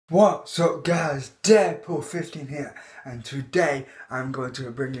What's up guys, Deadpool15 here, and today I'm going to be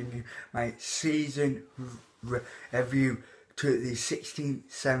bringing you my season review to the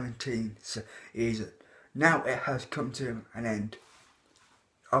 16-17 season. Now it has come to an end.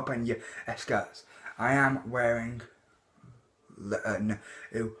 Open your guys. I am wearing the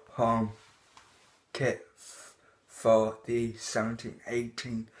new home kit for the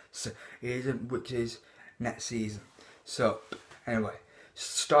 17-18 season, which is next season. So anyway,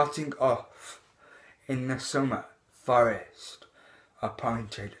 starting off in the summer, Forest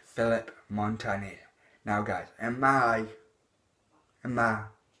appointed Philip Montanier. Now guys, in my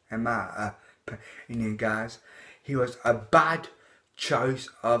opinion guys, he was a bad choice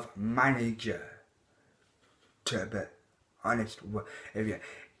of manager, to be honest with you.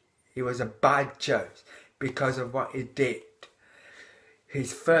 He was a bad choice because of what he did.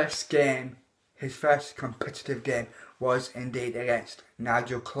 His first competitive game was indeed against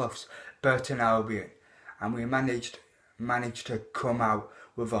Nigel Clough's Burton Albion, and we managed to come out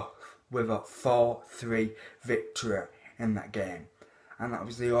with a 4-3 victory in that game, and that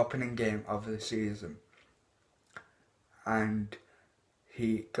was the opening game of the season. And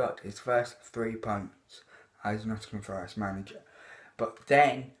he got his first 3 points as Nottingham Forest manager. But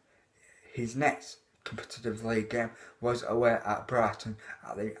then his next competitive league game was away at Brighton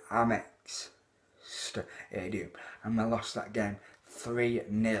at the Amex Stadium, and we lost that game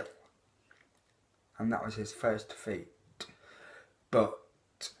 3-0, and that was his first defeat. But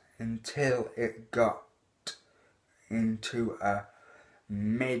until it got into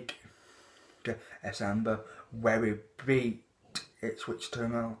mid-December, where we beat Ipswich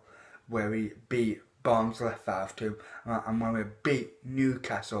 2-0, where we beat Barnsley 5-2, and when we beat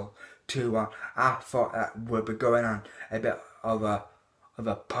Newcastle 2-1, I thought that would be going on a bit of a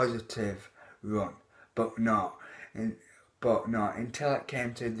positive run, but not until it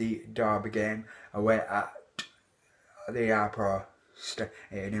came to the Derby game away at the Airport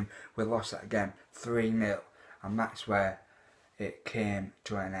Stadium. We lost that game 3-0, and that's where it came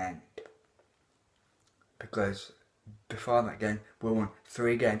to an end, because before that game we won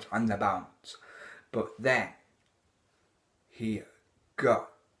 3 games on the bounce. But then he got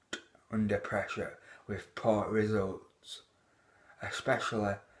under pressure with poor results,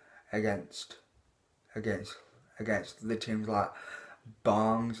 especially against the teams like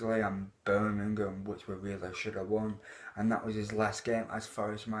Barnsley and Birmingham, which we really should have won. And that was his last game as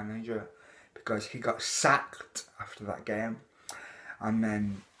Forest manager, because he got sacked after that game. And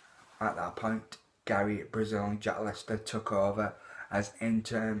then at that point, Gary Brazil and Jack Lester took over as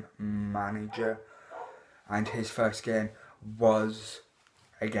interim manager, and his first game was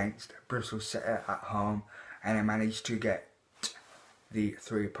against Bristol City at home, and he managed to get the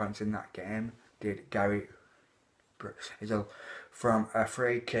 3 points in that game, did Gary Brazil, from a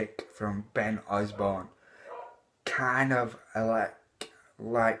free kick from Ben Osborne, kind of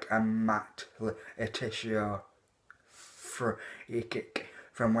like a Matt Le Tissier free kick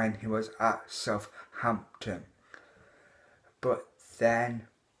from when he was at Southampton. But then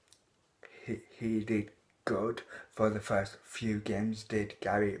he did good for the first few games, did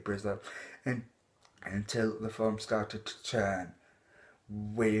Gary Brazil, until the form started to turn,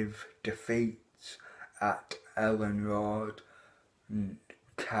 with defeats at Ellen Road,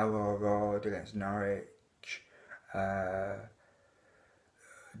 Carrow Road against Norwich,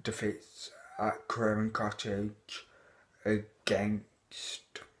 defeats at Craven Cottage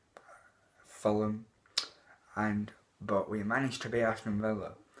against Fulham, but we managed to beat Aston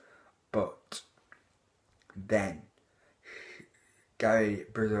Villa. But then Gary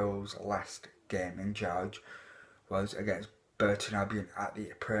Brazil's last game in charge was against Burton Albion at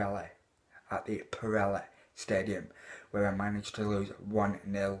the Pirelli Stadium, where I managed to lose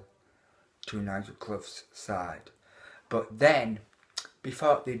 1-0 to Nigel Clough's side. But then,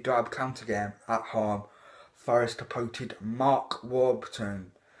 before the Derby County game at home, Forest appointed Mark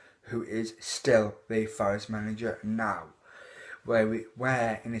Warburton, who is still the Forest manager now, where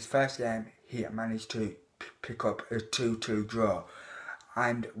in his first game he managed to pick up a 2-2 draw,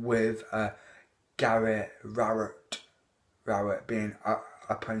 and with Gary Rowett being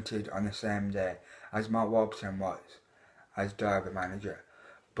appointed on the same day as Mark Warburton was as Derby manager.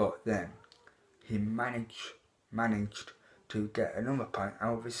 But then he managed to get another point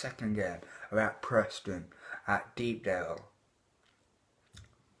out of his second game at Preston at Deepdale.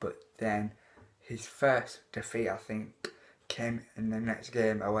 But then his first defeat, I think, came in the next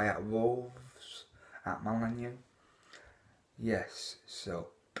game away at Wolves at Molineux. Yes,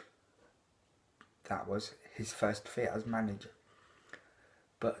 so that was his first defeat as manager.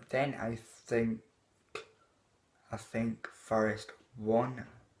 But then I think Forest won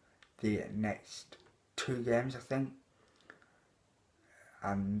the next 2 games, I think,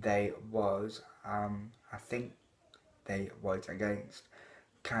 and they was I think they was against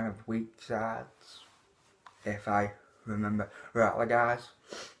kind of weak sides, if I remember rightly, guys.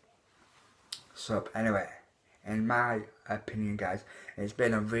 So anyway, in my opinion, guys, it's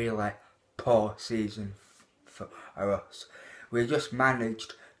been a really poor season for us. We just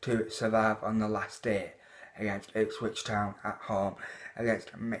managed to survive on the last day against Ipswich Town at home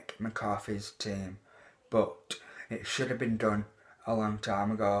against Mick McCarthy's team, but it should have been done a long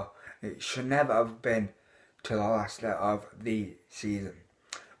time ago. It should never have been to the last day of the season.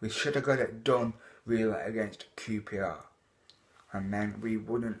 We should have got it done really against QPR, and then we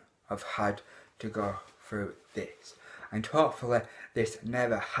wouldn't have had to go through this. And hopefully this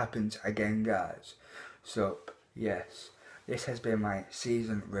never happens again, guys. So yes, this has been my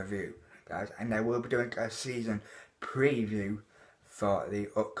season review, guys, and I will be doing a season preview for the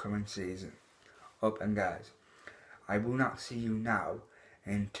upcoming season. And guys, I will not see you now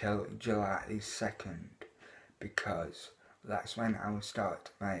until July the 2nd, because that's when I will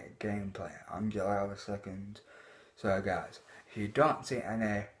start my gameplay, on July the 2nd. So guys, if you don't see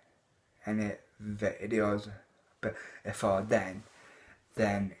any videos before then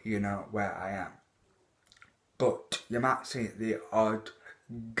you know where I am. But you might see the odd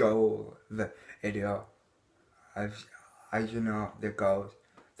goal video, as you know, the goals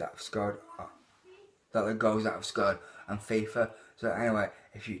that I've scored, on FIFA. So anyway,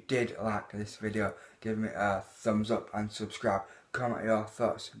 if you did like this video, give me a thumbs up and subscribe. Comment your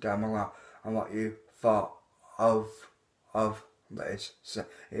thoughts down below on what you thought of this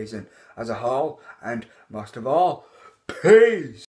season as a whole, and most of all, peace!